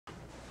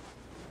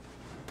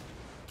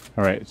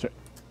Alright, so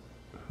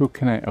who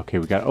can I... Okay,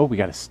 we got... Oh, we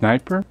got a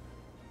sniper.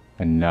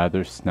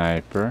 Another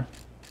sniper.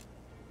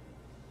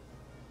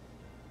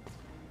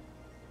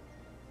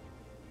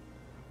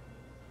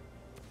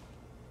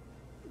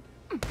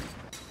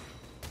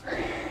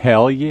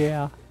 Hell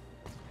yeah.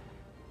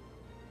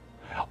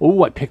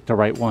 Oh, I picked the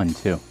right one,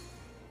 too.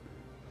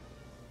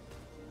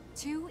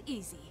 Too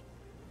easy.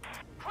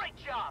 Great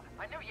job!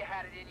 I knew you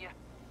had it in you.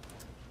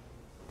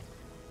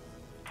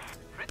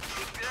 Pretty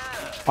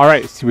good.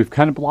 Alright, so we've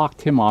kind of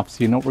blocked him off.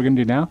 So you know what we're going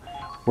to do now?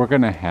 We're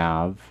going to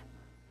have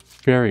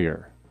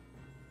Farrier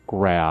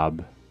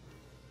grab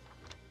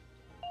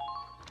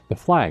the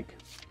flag.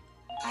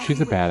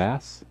 She's a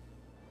badass.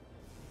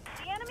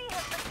 The enemy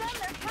has begun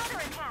their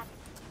counterattack.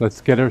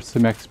 Let's get her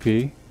some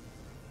XP.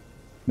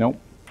 Nope.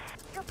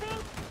 You're being...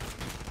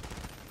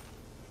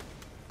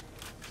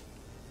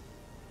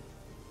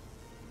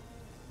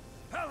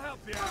 I'll help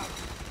you out.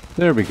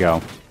 There we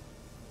go.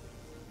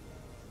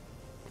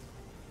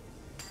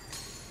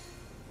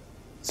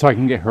 So I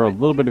can get her a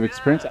little bit of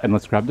experience, and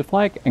let's grab the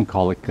flag and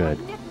call it good.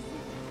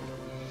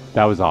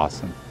 That was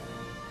awesome.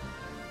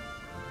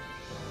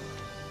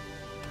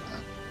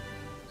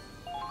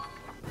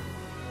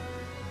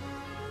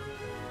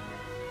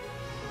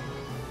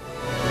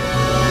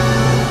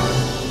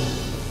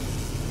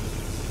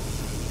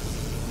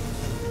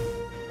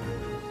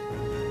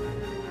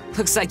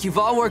 Looks like you've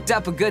all worked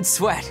up a good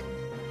sweat.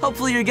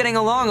 Hopefully you're getting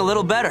along a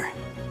little better.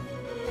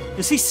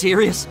 Is he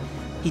serious?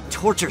 He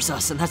tortures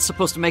us and that's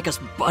supposed to make us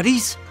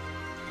buddies?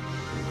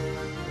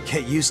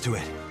 Get used to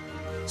it.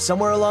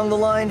 Somewhere along the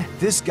line,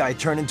 this guy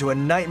turned into a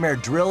nightmare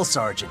drill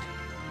sergeant.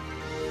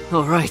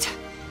 Oh, right.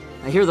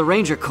 I hear the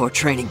Ranger Corps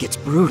training gets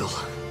brutal.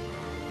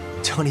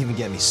 Don't even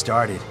get me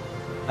started.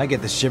 I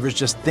get the shivers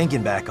just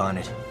thinking back on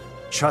it.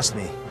 Trust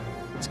me,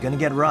 it's gonna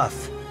get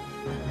rough.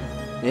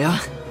 Yeah?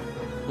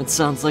 That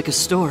sounds like a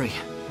story.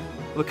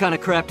 What kind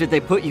of crap did they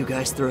put you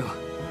guys through?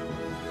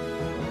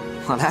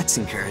 Well, that's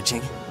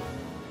encouraging.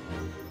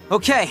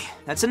 Okay,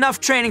 that's enough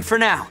training for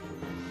now.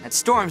 That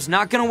storm's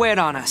not gonna wait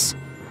on us.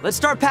 Let's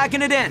start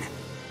packing it in.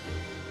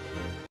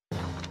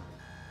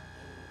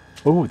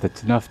 Oh,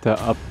 that's enough to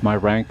up my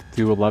rank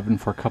to 11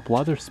 for a couple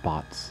other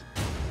spots.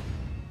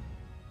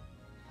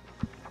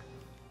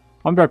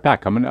 I'll be right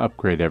back. I'm going to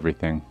upgrade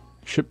everything.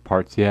 Ship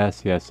parts,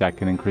 yes, that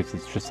can increase.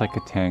 It's just like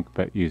a tank,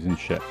 but using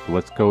ship. So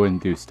let's go and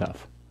do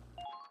stuff.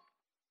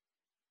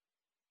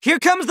 Here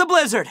comes the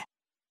blizzard!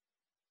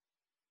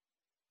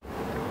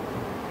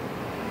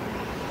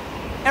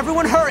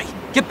 Everyone hurry!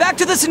 Get back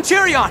to the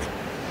Centurion!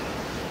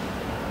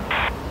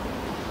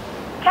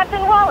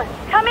 Captain Wallace,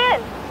 come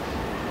in!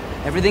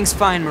 Everything's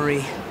fine,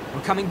 Marie.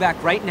 We're coming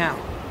back right now.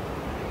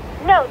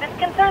 No, this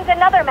concerns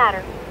another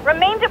matter.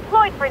 Remain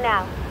deployed for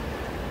now.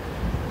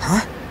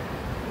 Huh?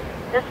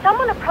 There's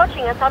someone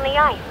approaching us on the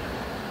ice.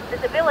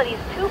 Visibility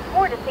is too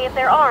poor to see if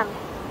they're armed.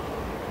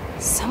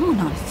 Someone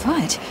on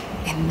foot?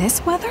 In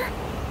this weather?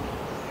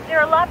 There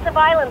are lots of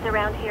islands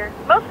around here,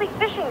 mostly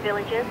fishing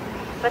villages,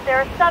 but there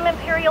are some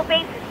Imperial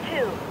bases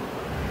too.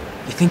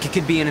 You think it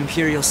could be an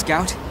Imperial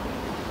scout?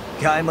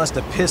 Guy must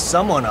have pissed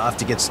someone off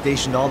to get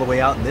stationed all the way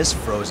out in this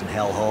frozen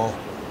hellhole.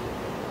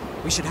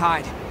 We should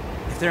hide.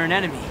 If they're an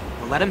enemy,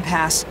 we'll let them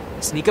pass,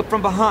 sneak up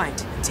from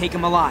behind, and take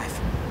them alive.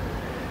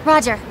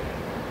 Roger.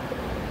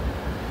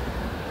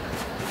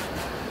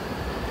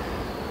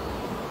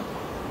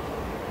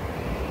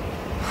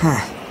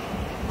 Huh.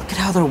 Look at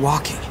how they're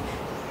walking.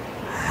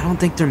 I don't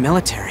think they're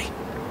military.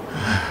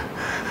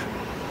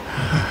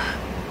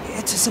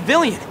 It's a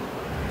civilian.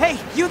 Hey,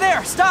 you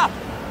there, stop!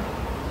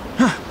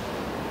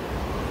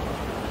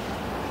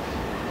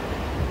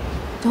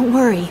 Don't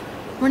worry.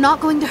 We're not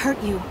going to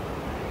hurt you.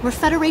 We're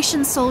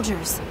Federation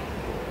soldiers.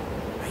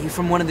 Are you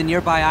from one of the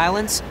nearby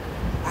islands?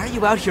 Why are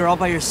you out here all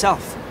by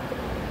yourself?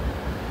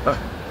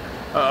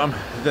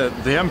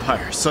 The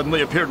Empire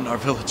suddenly appeared in our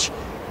village.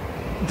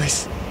 They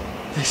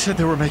said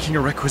they were making a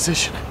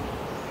requisition.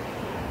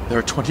 There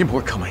are 20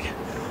 more coming.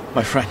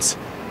 My friends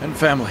and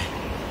family.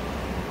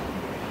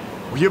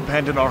 We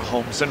abandoned our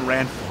homes and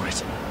ran for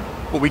it.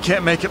 But we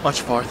can't make it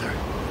much farther.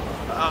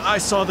 I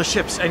saw the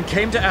ships and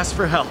came to ask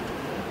for help.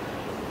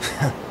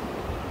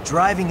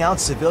 Driving out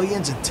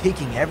civilians and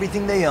taking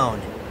everything they own.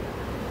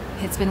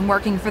 It's been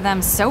working for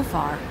them so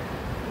far.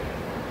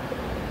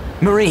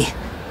 Marie,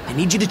 I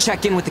need you to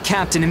check in with the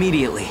captain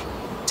immediately.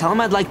 Tell him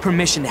I'd like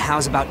permission to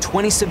house about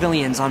 20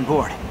 civilians on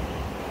board.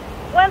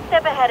 One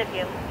step ahead of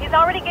you. He's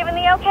already given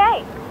the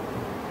okay.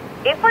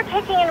 If we're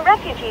taking in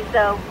refugees,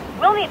 though,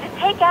 we'll need to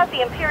take out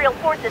the Imperial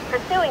forces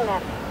pursuing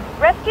them,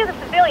 rescue the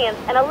civilians,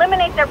 and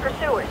eliminate their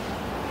pursuers.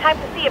 Time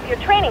to see if your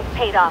training's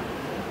paid off.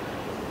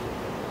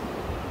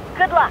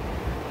 Good luck.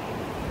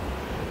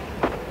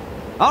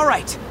 All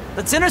right,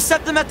 let's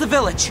intercept them at the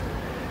village.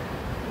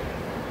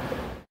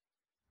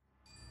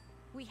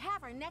 We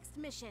have our next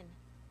mission.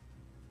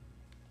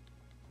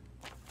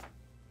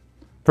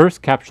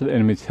 First, capture the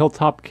enemy's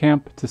hilltop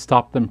camp to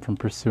stop them from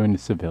pursuing the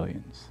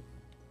civilians.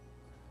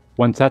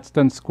 Once that's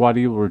done, Squad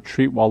E will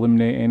retreat while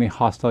eliminating any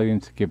hostile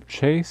units to give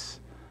chase.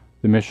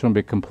 The mission will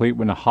be complete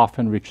when a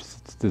Hoffman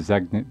reaches its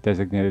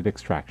designated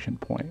extraction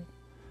point.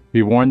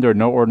 Be warned, there are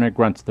no ordinary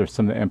grunts. They're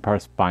some of the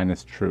Empire's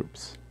finest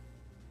troops.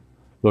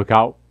 Look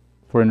out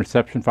for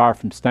interception fire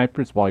from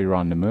snipers while you're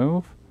on the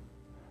move.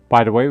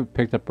 By the way, we've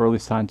picked up early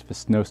signs of a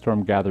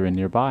snowstorm gathering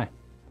nearby.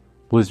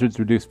 Blizzards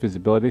reduce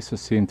visibility, so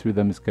seeing through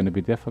them is going to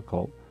be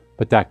difficult.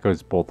 But that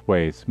goes both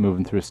ways.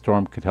 Moving through a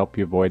storm could help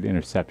you avoid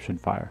interception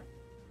fire.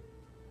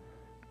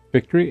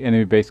 Victory,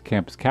 enemy base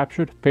camp is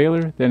captured.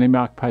 Failure, the enemy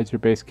occupies your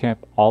base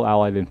camp. All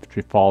allied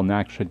infantry fall in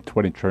action.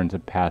 20 turns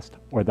have passed,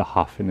 or the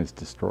Hoffman is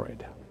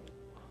destroyed.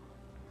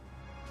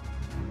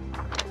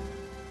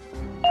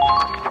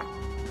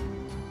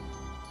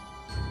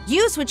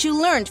 Use what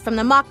you learned from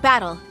the mock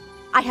battle.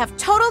 I have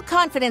total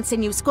confidence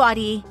in you,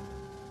 Squaddy.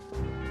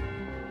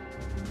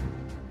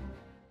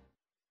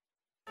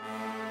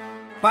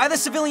 Buy the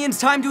civilians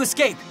time to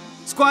escape.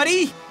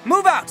 Squaddy,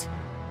 move out!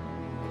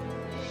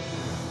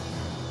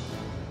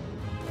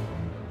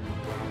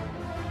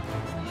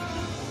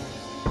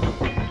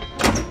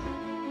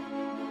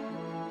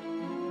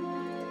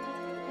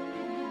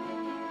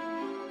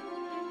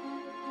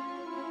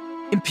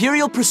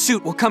 Imperial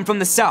pursuit will come from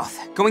the south,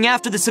 going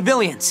after the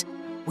civilians.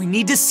 We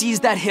need to seize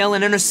that hill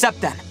and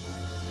intercept them.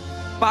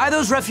 Buy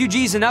those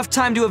refugees enough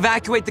time to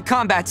evacuate the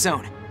combat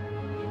zone.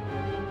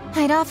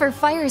 I'd offer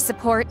fire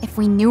support if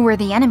we knew where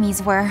the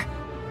enemies were.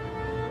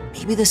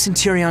 Maybe the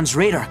Centurion's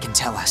radar can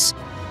tell us.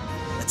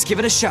 Let's give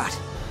it a shot.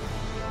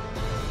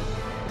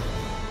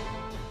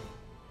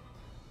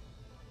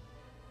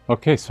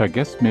 Okay, so I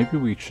guess maybe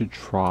we should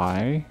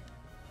try...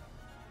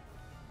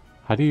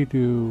 How do you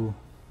do...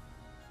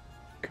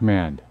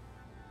 Command?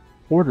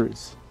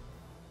 Orders.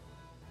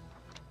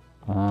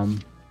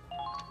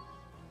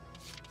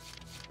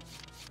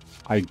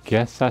 I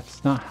guess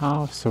that's not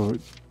how, so...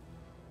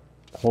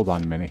 Hold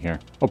on a minute here.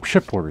 Oh,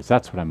 ship orders,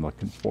 that's what I'm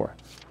looking for.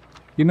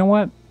 You know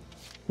what?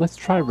 Let's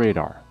try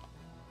radar.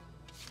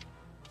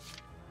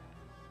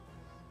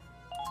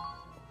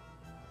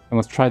 And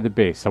let's try the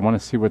base. I want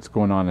to see what's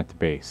going on at the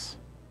base.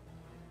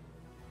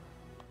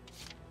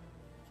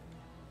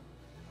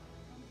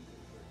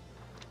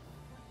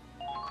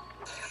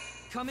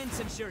 Come in,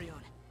 Centurion.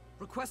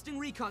 Requesting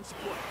recon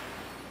support.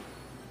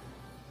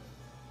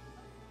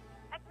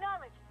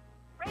 Acknowledged.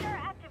 Radar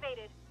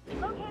activated.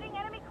 Locating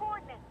enemy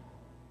coordinates.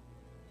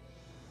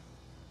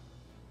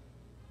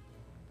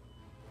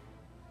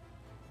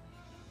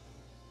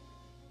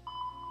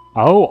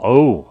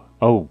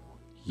 Oh,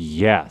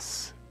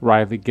 yes.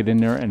 Riley, get in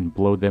there and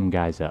blow them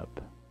guys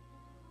up.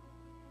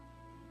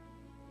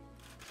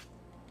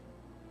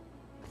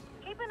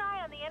 Keep an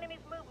eye on the enemy's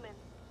movement.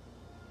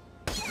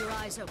 Keep your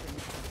eyes open.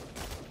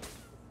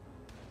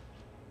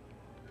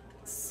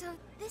 So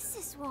this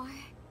is war.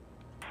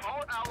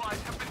 All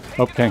allies have been taken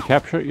Oh, can't out.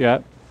 capture it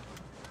yet.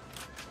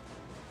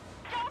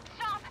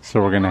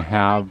 So we're going to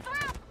have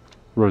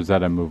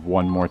Rosetta move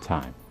one more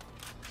time.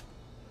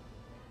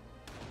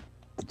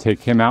 To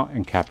take him out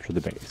and capture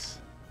the base.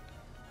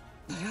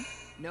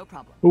 No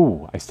problem.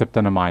 Ooh, I stepped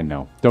on a mine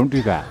though. Don't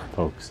do that,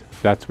 folks.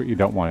 That's what you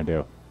don't want to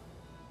do.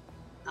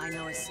 I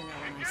know a sinner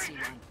when I see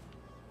one.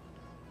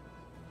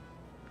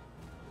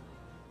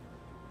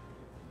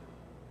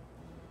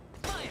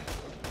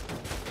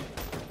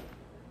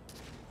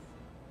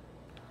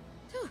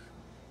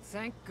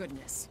 Thank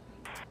goodness.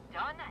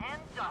 Done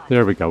and done.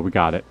 There we go, we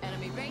got it.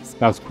 Enemy base.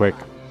 That was quick.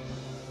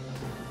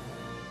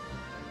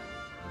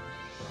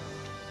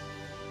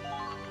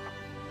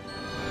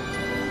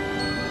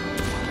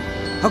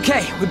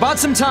 Okay, we bought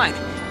some time.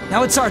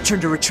 Now it's our turn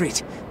to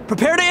retreat.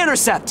 Prepare to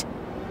intercept!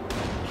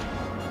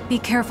 Be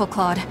careful,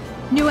 Claude.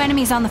 New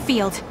enemies on the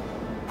field.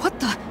 What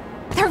the?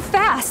 They're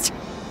fast!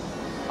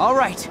 All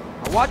right,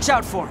 I'll watch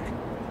out for him.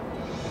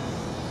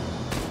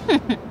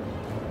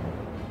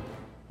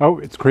 Oh,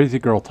 it's crazy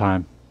girl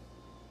time.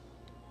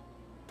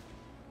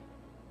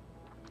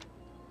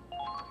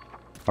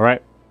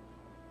 Alright.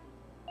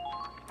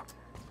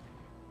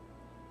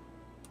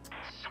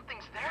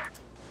 Something's there.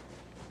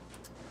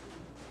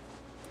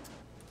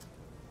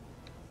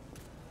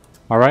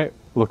 Alright,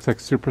 looks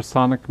like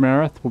Supersonic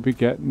Marith will be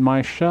getting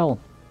my shell.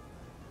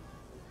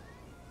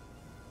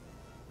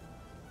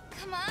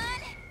 Come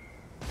on!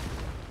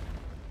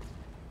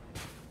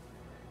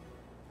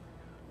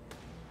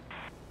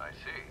 I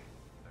see.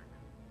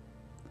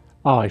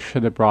 Oh, I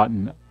should have brought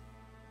an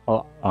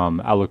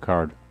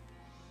Alucard.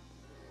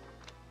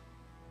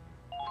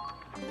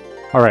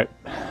 Alright.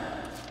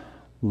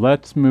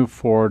 Let's move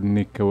forward,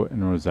 Nico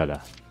and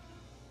Rosetta.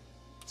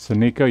 So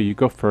Nico, you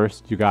go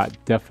first. You got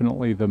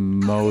definitely the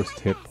most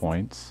hit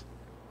points.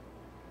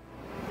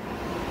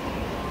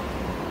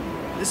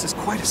 This is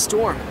quite a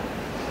storm.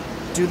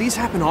 Do these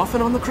happen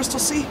often on the Crystal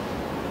Sea?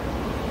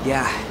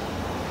 Yeah,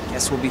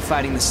 guess we'll be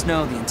fighting the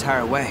snow the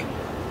entire way.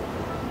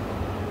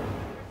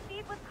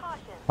 Proceed with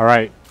caution.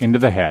 Alright, into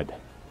the head.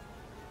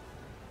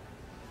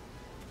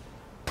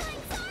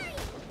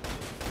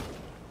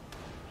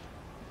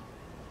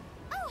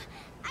 Oh,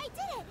 I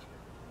did it!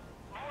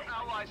 All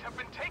allies have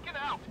been taken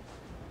out.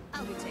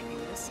 I'll be taking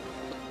this.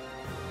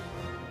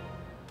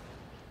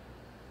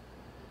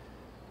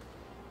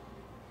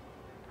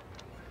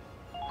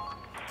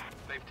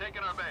 They've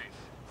taken our base.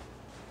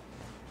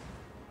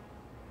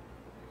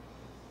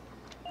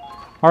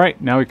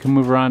 Alright, now we can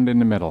move around in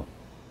the middle.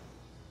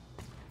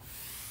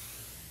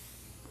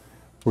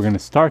 We're going to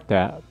start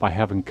that by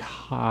having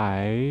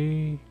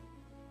Kai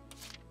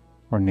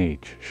or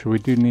Neej. Should we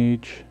do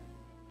Neej?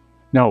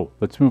 No,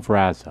 let's move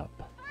Raz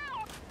up.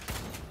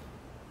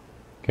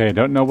 Okay,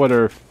 don't know what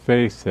her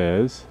face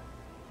is.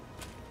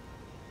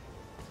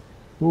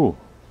 Ooh.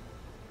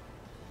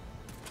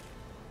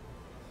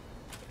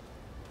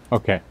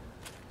 Okay.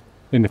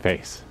 In the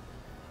face.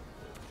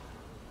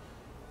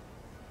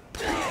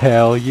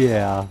 Hell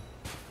yeah.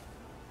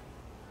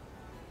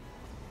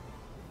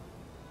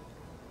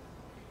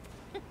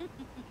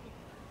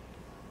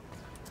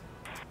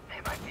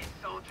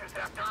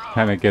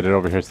 Kind of get it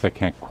over here so they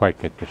can't quite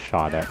get the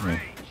shot at me.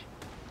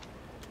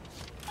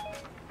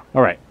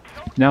 Alright,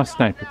 now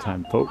sniper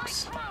time,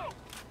 folks.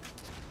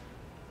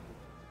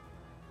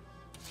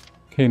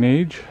 Okay,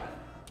 Neej.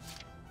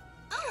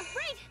 Oh,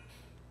 right.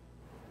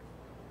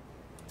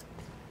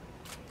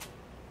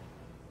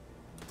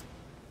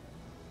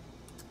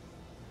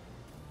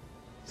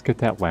 Let's get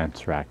that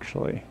Lancer,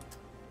 actually.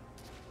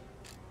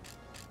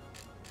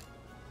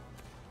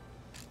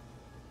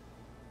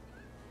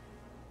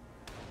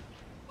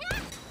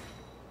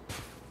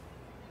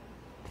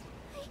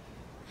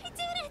 I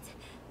did it!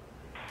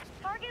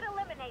 Target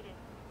eliminated.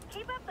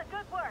 Keep up the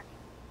good work.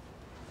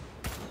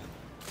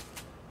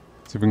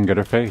 See if we can get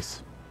her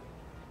face.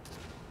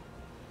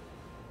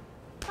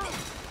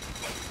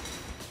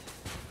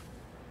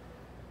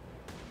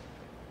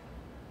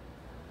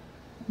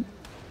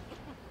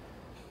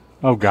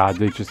 Oh god,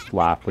 they just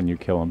laugh when you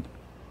kill them.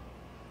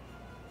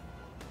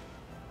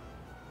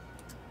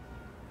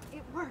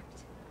 It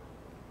worked.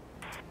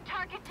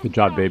 Good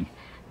job, babe.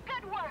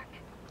 Good work.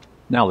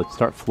 Now let's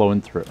start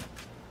flowing through.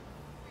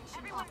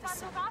 Everyone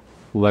bundled up?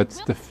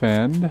 Let's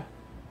defend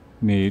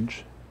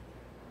Neej.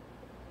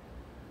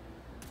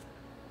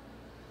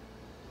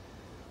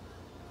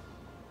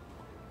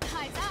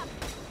 Eyes up.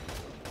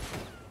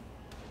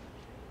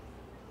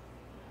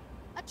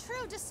 A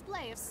true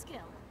display of skill.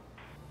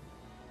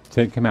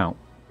 Take him out.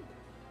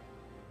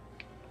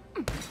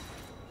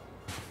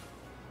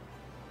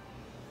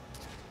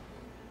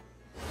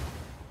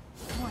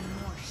 One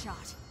more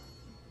shot.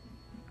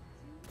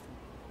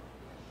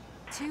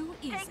 Too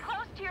easy. Stay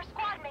close to your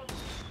squad mates.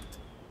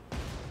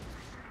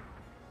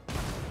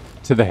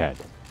 To the head.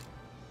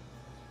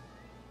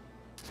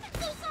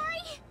 I'm so sorry.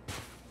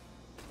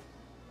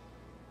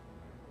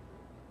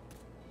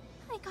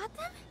 I got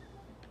them?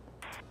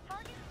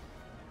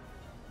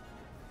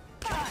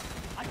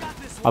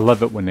 I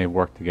love it when they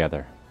work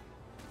together.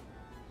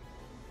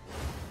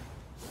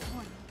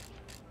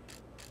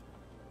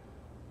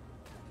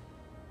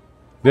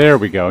 There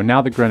we go.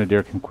 Now the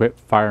Grenadier can quit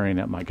firing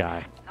at my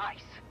guy. Nice.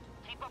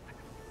 Keep up the...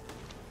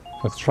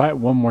 Let's try it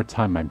one more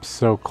time. I'm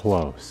so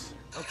close.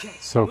 Okay,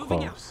 So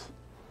moving out. close.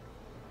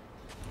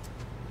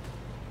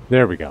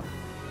 There we go.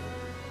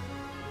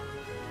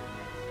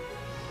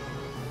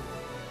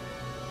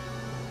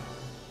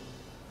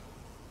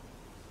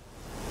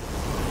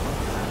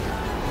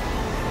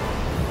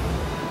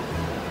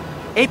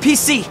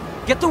 APC,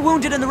 get the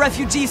wounded and the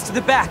refugees to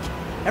the back.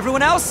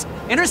 Everyone else,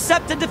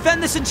 intercept and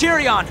defend the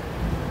Centurion.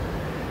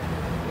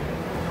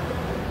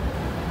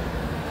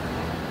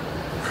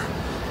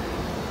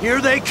 Here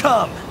they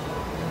come!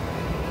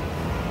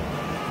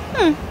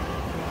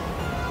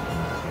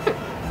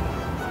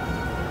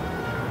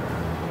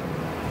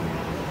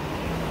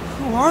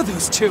 Who are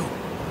those two?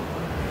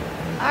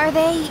 Are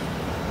they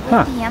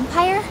with the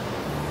Empire?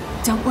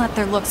 Don't let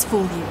their looks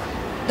fool you.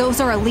 Those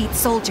are elite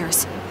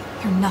soldiers.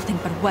 They're nothing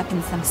but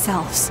weapons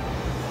themselves.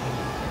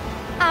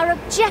 Our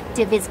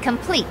objective is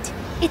complete.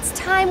 It's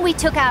time we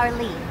took our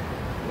leave.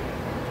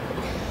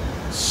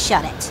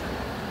 Shut it.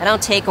 I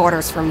don't take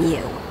orders from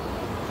you.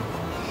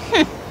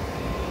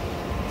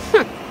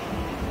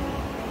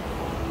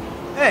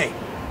 Hey,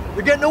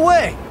 they're getting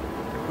away!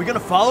 We gonna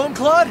follow him,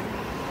 Claude?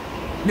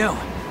 No.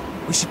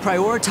 We should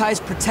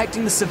prioritize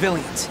protecting the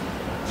civilians.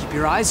 Keep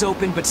your eyes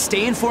open, but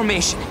stay in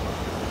formation.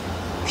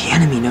 The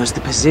enemy knows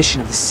the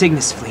position of the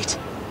Cygnus fleet.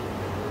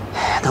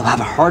 They'll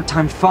have a hard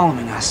time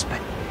following us, but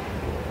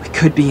we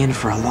could be in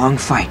for a long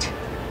fight.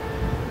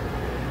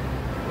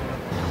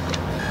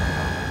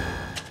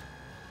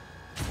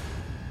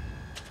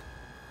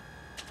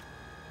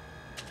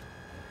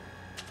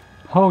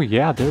 Oh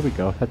yeah, there we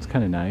go. That's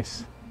kind of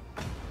nice.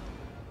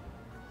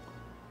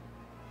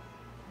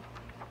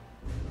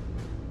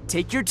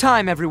 Take your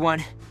time,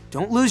 everyone.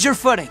 Don't lose your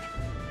footing.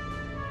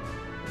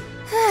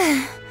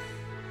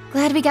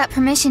 Glad we got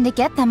permission to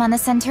get them on the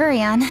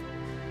Centurion.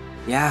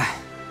 Yeah,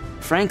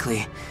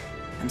 frankly,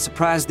 I'm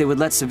surprised they would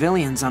let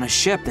civilians on a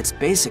ship that's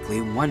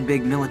basically one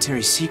big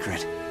military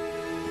secret.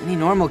 Any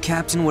normal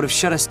captain would have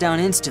shut us down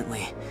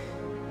instantly.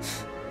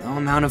 No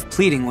amount of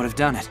pleading would have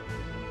done it.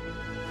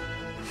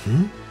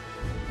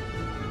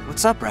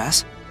 What's up,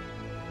 Raz?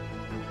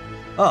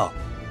 Oh,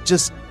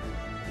 just...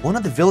 one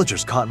of the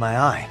villagers caught my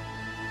eye.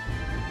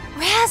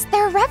 Raz,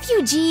 they're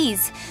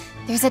refugees.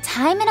 There's a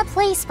time and a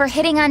place for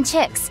hitting on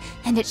chicks,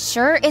 and it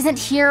sure isn't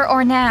here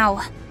or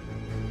now.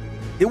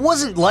 It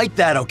wasn't like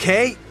that,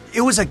 okay?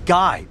 It was a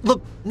guy.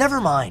 Look, never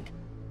mind.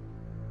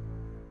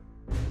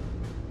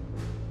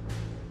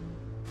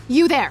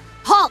 You there!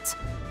 Halt!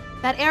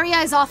 That area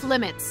is off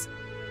limits.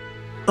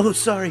 Oh,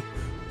 sorry.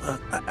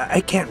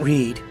 I can't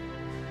read.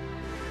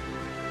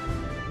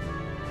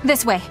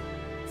 This way.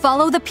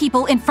 Follow the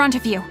people in front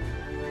of you.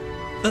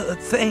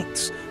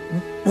 Thanks.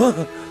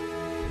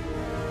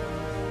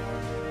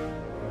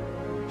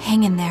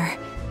 Hang in there.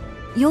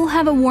 You'll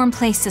have a warm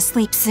place to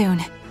sleep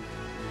soon.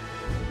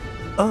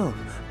 Oh,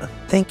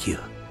 thank you.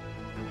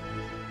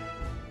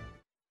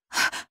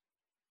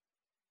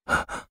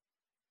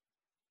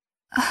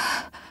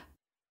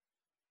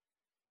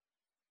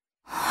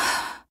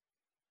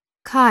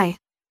 Kai,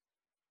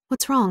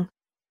 what's wrong?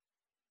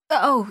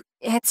 Oh,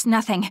 it's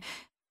nothing.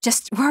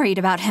 Just worried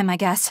about him, I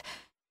guess.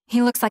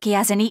 He looks like he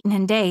hasn't eaten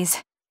in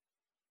days.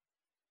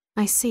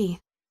 I see.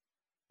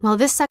 Well,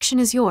 this section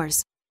is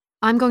yours.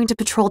 I'm going to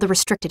patrol the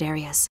restricted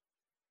areas.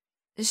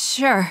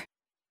 Sure.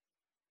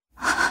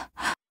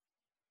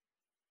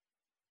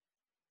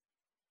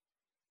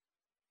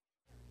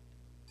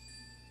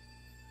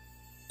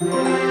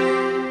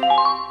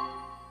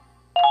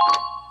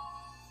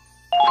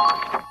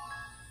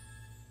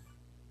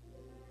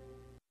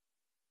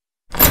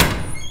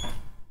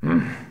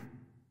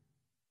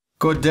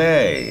 Good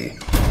day.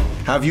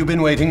 Have you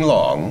been waiting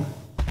long?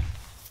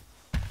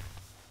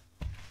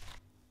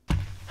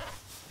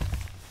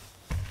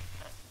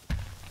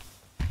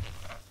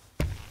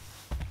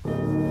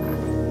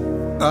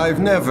 I've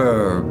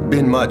never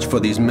been much for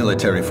these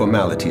military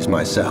formalities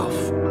myself.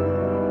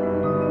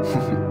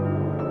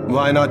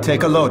 Why not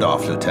take a load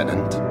off,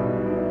 Lieutenant?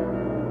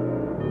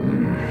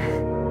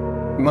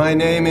 My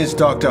name is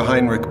Dr.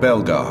 Heinrich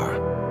Belgar,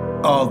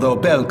 although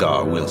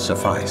Belgar will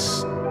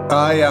suffice.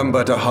 I am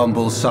but a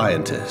humble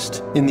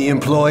scientist in the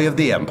employ of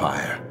the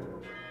Empire.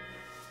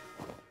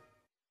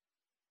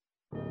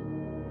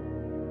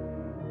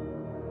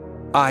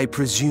 I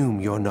presume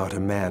you're not a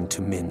man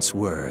to mince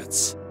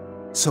words,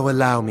 so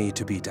allow me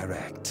to be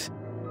direct.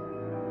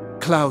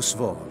 Klaus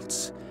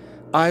Waltz,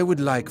 I would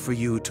like for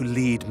you to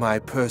lead my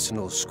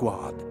personal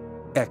squad,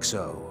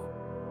 XO.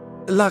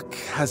 Luck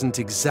hasn't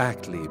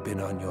exactly been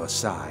on your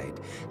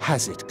side,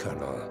 has it,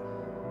 Colonel?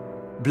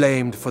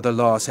 Blamed for the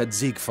loss at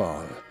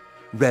Ziegfall,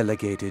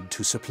 relegated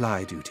to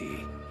supply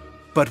duty.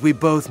 But we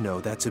both know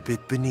that's a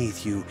bit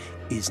beneath you,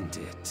 isn't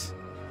it?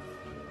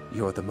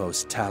 You're the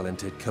most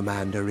talented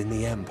commander in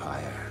the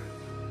Empire.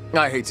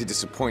 I hate to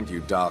disappoint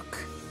you, Doc,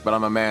 but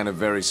I'm a man of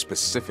very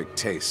specific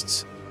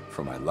tastes.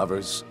 For my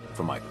lovers,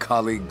 for my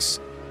colleagues.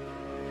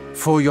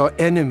 For your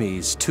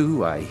enemies,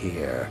 too, I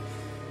hear.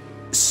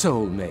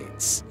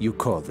 Soulmates, you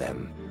call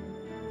them.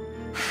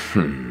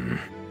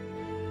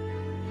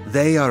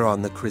 They are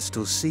on the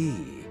Crystal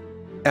Sea.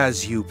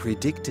 As you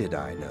predicted,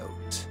 I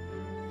note.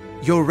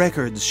 Your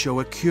records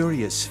show a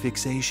curious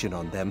fixation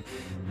on them,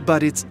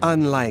 but it's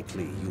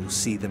unlikely you'll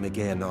see them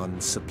again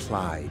on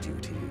supply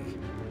duty.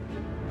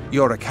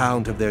 Your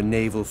account of their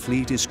naval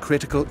fleet is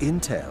critical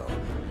intel.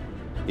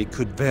 It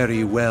could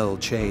very well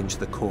change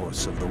the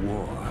course of the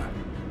war.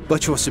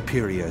 But your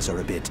superiors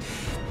are a bit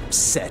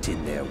set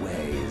in their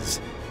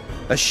ways.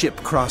 A ship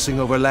crossing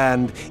over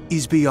land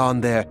is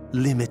beyond their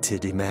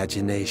limited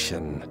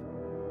imagination.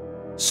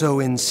 So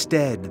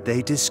instead,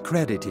 they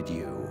discredited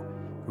you,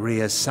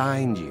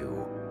 reassigned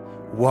you,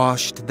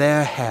 washed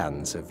their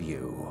hands of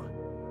you.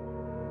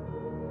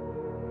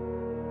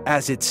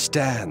 As it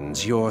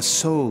stands, your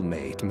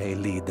soulmate may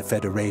lead the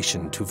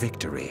Federation to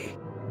victory.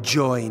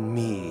 Join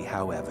me,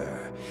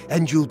 however,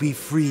 and you'll be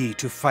free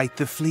to fight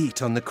the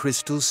fleet on the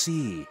Crystal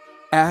Sea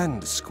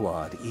and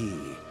Squad E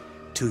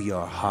to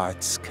your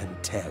heart's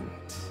content.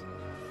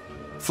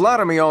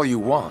 Flatter me all you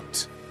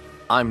want.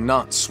 I'm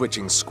not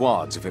switching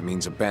squads if it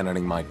means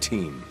abandoning my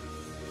team.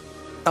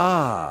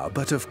 Ah,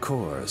 but of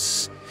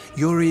course,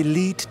 your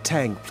elite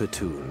tank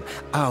platoon,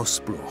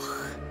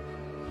 Ausbruch.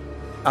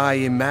 I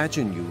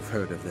imagine you've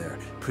heard of their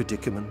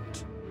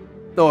predicament.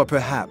 Or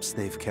perhaps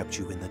they've kept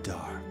you in the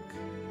dark.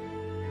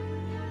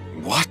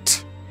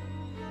 What?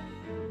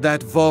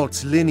 That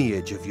Waltz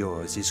lineage of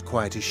yours is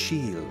quite a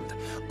shield,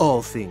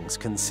 all things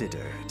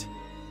considered.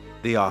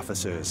 The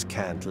officers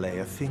can't lay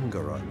a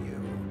finger on you.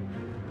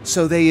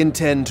 So they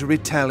intend to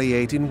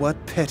retaliate in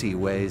what petty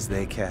ways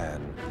they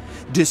can,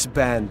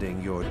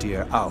 disbanding your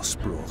dear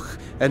Ausbruch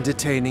and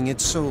detaining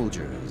its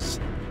soldiers.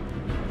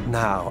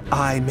 Now,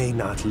 I may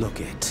not look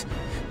it,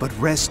 but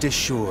rest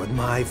assured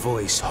my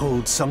voice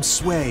holds some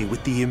sway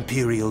with the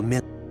Imperial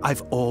military.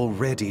 I've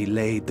already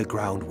laid the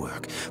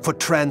groundwork for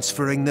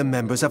transferring the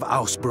members of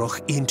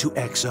Ausbruch into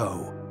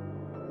XO.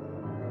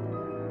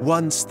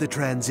 Once the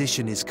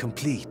transition is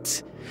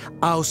complete,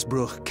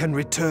 Ausbruch can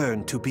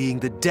return to being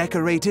the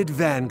decorated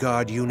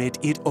vanguard unit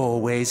it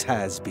always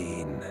has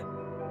been.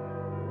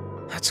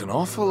 That's an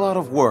awful lot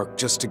of work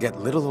just to get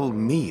little old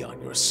me on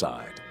your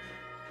side.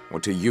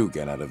 What do you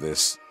get out of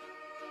this?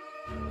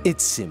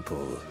 It's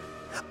simple.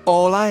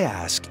 All I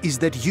ask is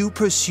that you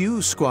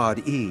pursue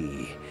Squad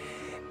E,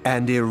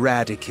 and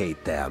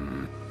eradicate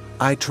them.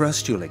 I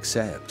trust you'll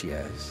accept,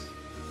 yes?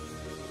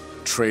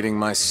 Trading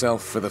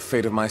myself for the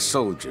fate of my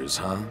soldiers,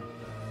 huh?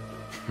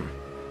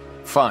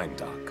 Fine,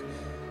 Doc.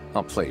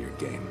 I'll play your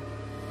game.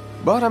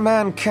 But a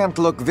man can't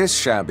look this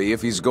shabby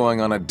if he's going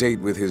on a date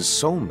with his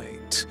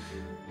soulmate.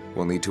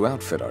 We'll need to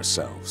outfit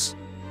ourselves.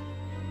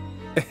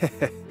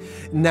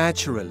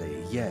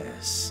 Naturally,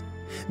 yes.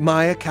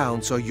 My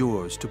accounts are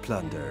yours to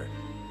plunder.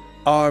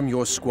 Arm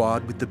your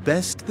squad with the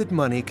best that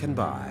money can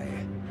buy.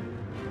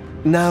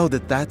 Now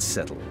that that's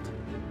settled,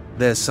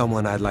 there's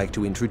someone I'd like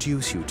to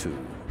introduce you to.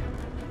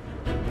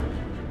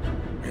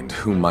 And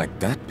who might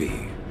that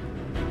be?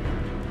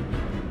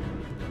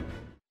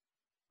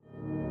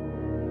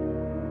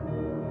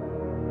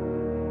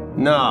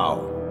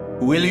 Now,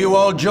 will you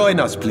all join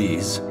us,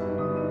 please?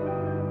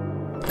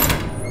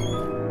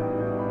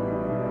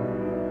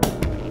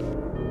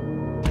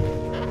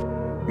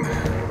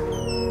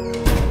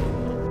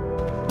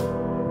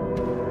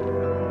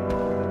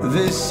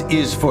 This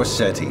is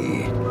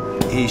Forseti.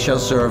 He shall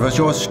serve as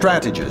your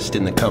strategist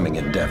in the coming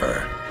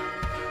endeavor.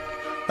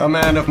 A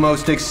man of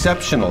most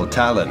exceptional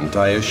talent,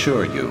 I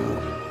assure you.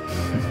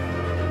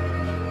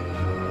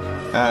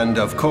 And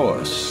of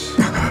course,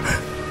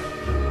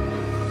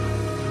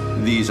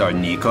 these are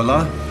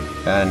Nicola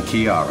and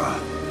Chiara.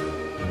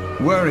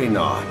 Worry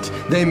not.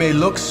 They may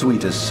look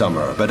sweet as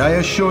summer, but I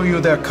assure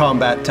you their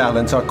combat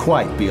talents are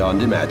quite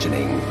beyond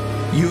imagining.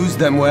 Use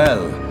them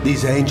well.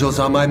 These angels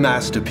are my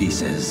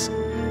masterpieces.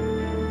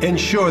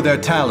 Ensure their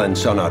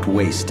talents are not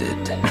wasted.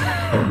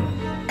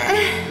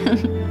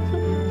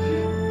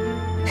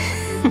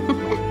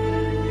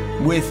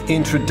 With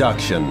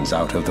introductions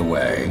out of the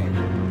way.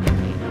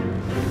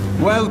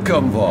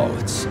 Welcome,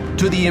 Vaults,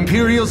 to the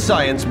Imperial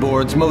Science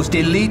Board's most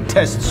elite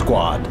test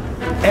squad,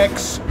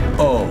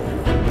 XO.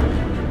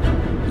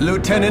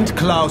 Lieutenant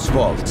Klaus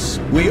Waltz,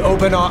 we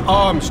open our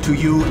arms to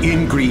you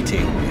in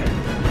greeting.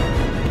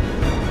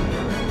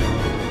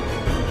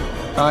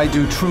 I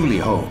do truly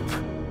hope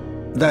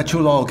that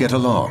you'll all get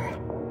along.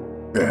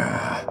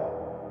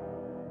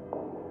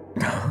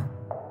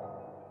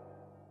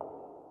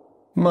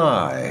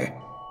 My,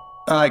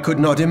 I could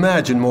not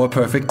imagine more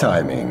perfect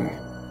timing.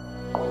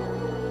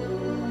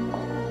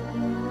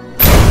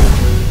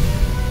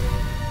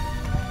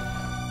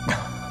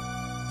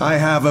 I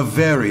have a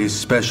very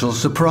special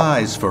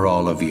surprise for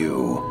all of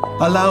you.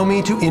 Allow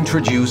me to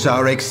introduce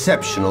our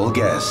exceptional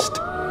guest,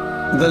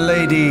 the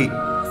Lady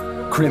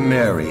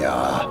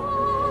Chronicleres.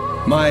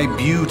 My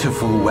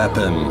beautiful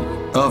weapon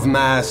of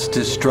mass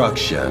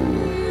destruction.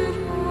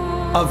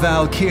 A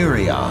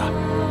Valkyria,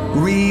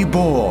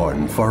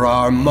 reborn for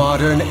our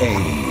modern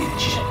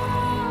age.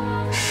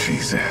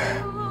 She's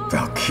a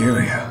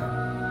Valkyria.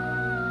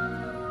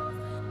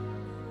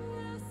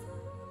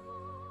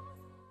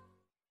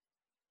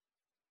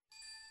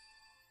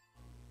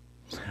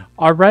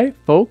 All right,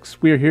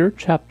 folks, we're here,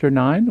 Chapter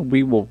 9.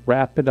 We will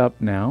wrap it up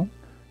now.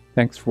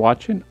 Thanks for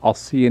watching. I'll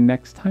see you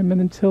next time,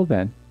 and until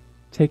then,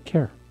 take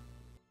care.